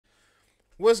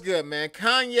What's good, man?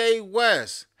 Kanye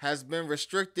West has been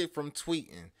restricted from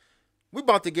tweeting. We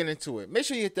about to get into it. Make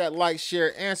sure you hit that like,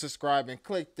 share, and subscribe, and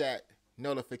click that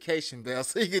notification bell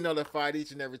so you get notified each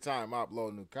and every time I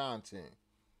upload new content.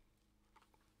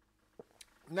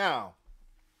 Now,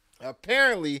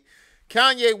 apparently,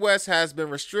 Kanye West has been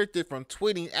restricted from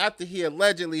tweeting after he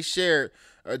allegedly shared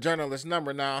a journalist's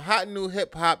number. Now, Hot New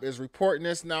Hip Hop is reporting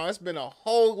this. Now, it's been a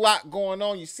whole lot going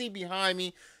on. You see behind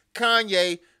me,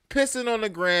 Kanye pissing on the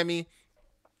Grammy,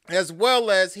 as well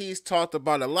as he's talked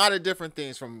about a lot of different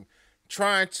things, from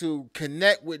trying to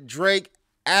connect with Drake,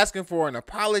 asking for an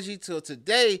apology, till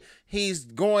today he's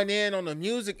going in on the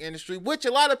music industry, which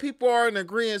a lot of people are in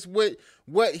agreement with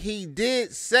what he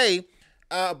did say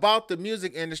about the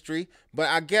music industry. But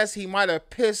I guess he might have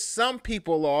pissed some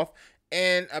people off,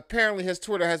 and apparently his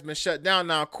Twitter has been shut down.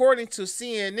 Now, according to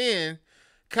CNN,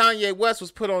 Kanye West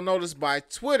was put on notice by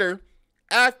Twitter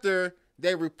after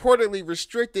they reportedly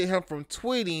restricted him from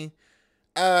tweeting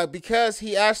because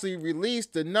he actually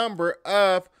released the number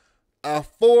of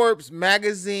Forbes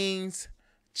magazine's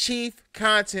chief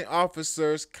content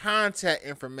officer's contact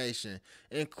information,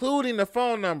 including the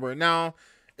phone number. Now,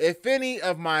 if any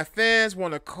of my fans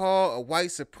want to call a white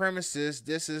supremacist,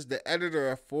 this is the editor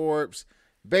of Forbes.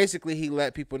 Basically, he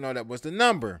let people know that was the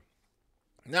number.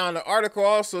 Now, the article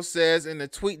also says in the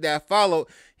tweet that followed,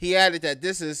 he added that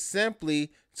this is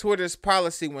simply Twitter's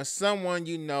policy when someone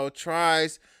you know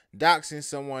tries doxing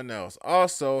someone else.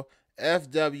 Also,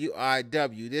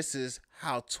 FWIW, this is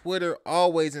how Twitter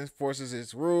always enforces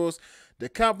its rules. The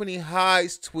company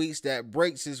hides tweets that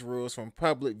breaks its rules from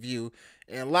public view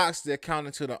and locks the account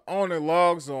until the owner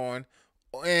logs on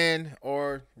and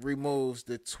or removes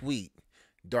the tweet,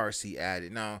 Darcy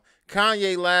added. Now,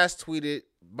 Kanye last tweeted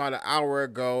about an hour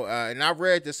ago, and I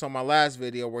read this on my last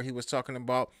video, where he was talking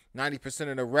about 90%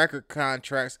 of the record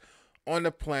contracts on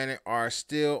the planet are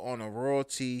still on a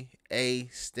royalty A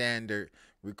standard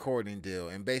recording deal.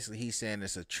 And basically he's saying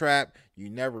it's a trap. You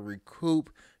never recoup.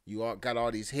 You all got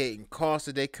all these hidden costs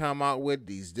that they come out with,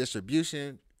 these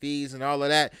distribution fees and all of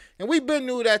that. And we've been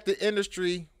knew that the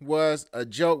industry was a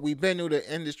joke. We've been knew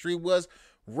the industry was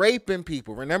raping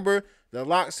people. Remember, the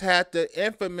Locks had the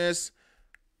infamous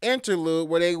interlude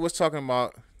where they was talking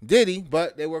about Diddy,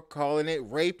 but they were calling it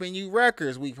Raping You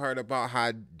Records. We've heard about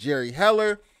how Jerry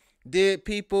Heller did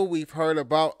people. We've heard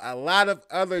about a lot of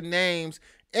other names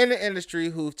in the industry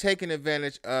who've taken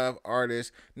advantage of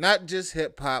artists, not just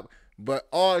hip hop, but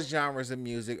all genres of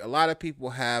music. A lot of people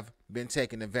have been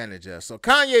taken advantage of. So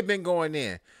Kanye been going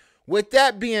in. With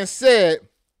that being said,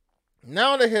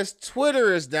 now that his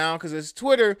Twitter is down, because his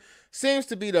Twitter seems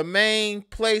to be the main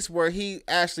place where he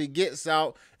actually gets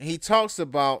out and he talks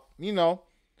about, you know,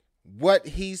 what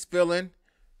he's feeling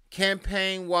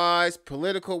campaign-wise,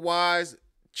 political-wise,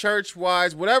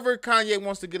 church-wise, whatever Kanye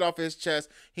wants to get off his chest,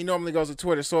 he normally goes to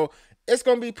Twitter. So it's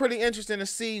going to be pretty interesting to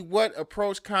see what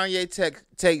approach Kanye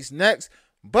takes next.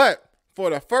 But for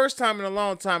the first time in a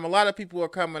long time, a lot of people are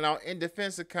coming out in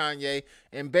defense of Kanye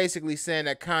and basically saying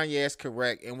that Kanye is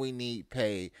correct and we need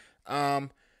paid.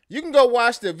 You can go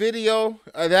watch the video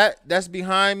of that's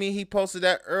behind me. He posted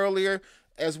that earlier,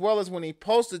 as well as when he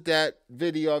posted that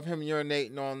video of him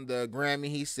urinating on the Grammy,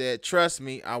 he said, "Trust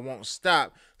me, I won't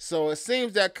stop." So it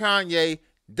seems that Kanye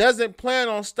doesn't plan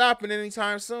on stopping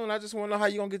anytime soon. I just want to know how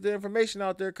you gonna get the information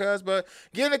out there, cuz. But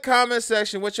get in the comment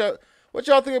section what y'all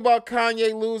think about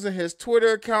Kanye losing his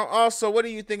Twitter account. Also, what do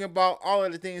you think about all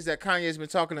of the things that Kanye's been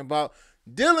talking about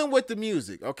dealing with the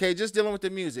music? Okay, just dealing with the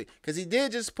music, because he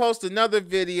did just post another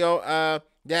video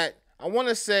that I want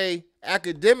to say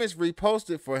academics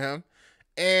reposted for him,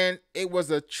 and it was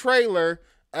a trailer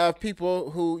of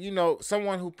people who, you know,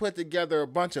 someone who put together a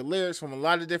bunch of lyrics from a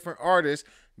lot of different artists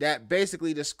that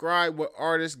basically describe what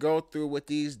artists go through with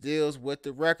these deals with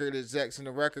the record execs and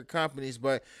the record companies.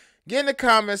 But get in the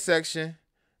comment section.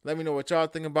 Let me know what y'all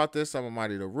think about this. I'm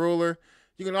Almighty the Ruler.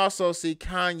 You can also see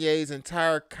Kanye's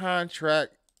entire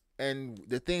contract and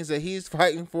the things that he's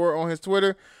fighting for on his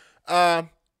Twitter.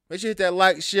 Make sure you hit that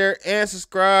like, share, and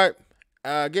subscribe.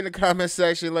 Get in the comment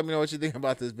section. Let me know what you think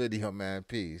about this video, man.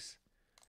 Peace.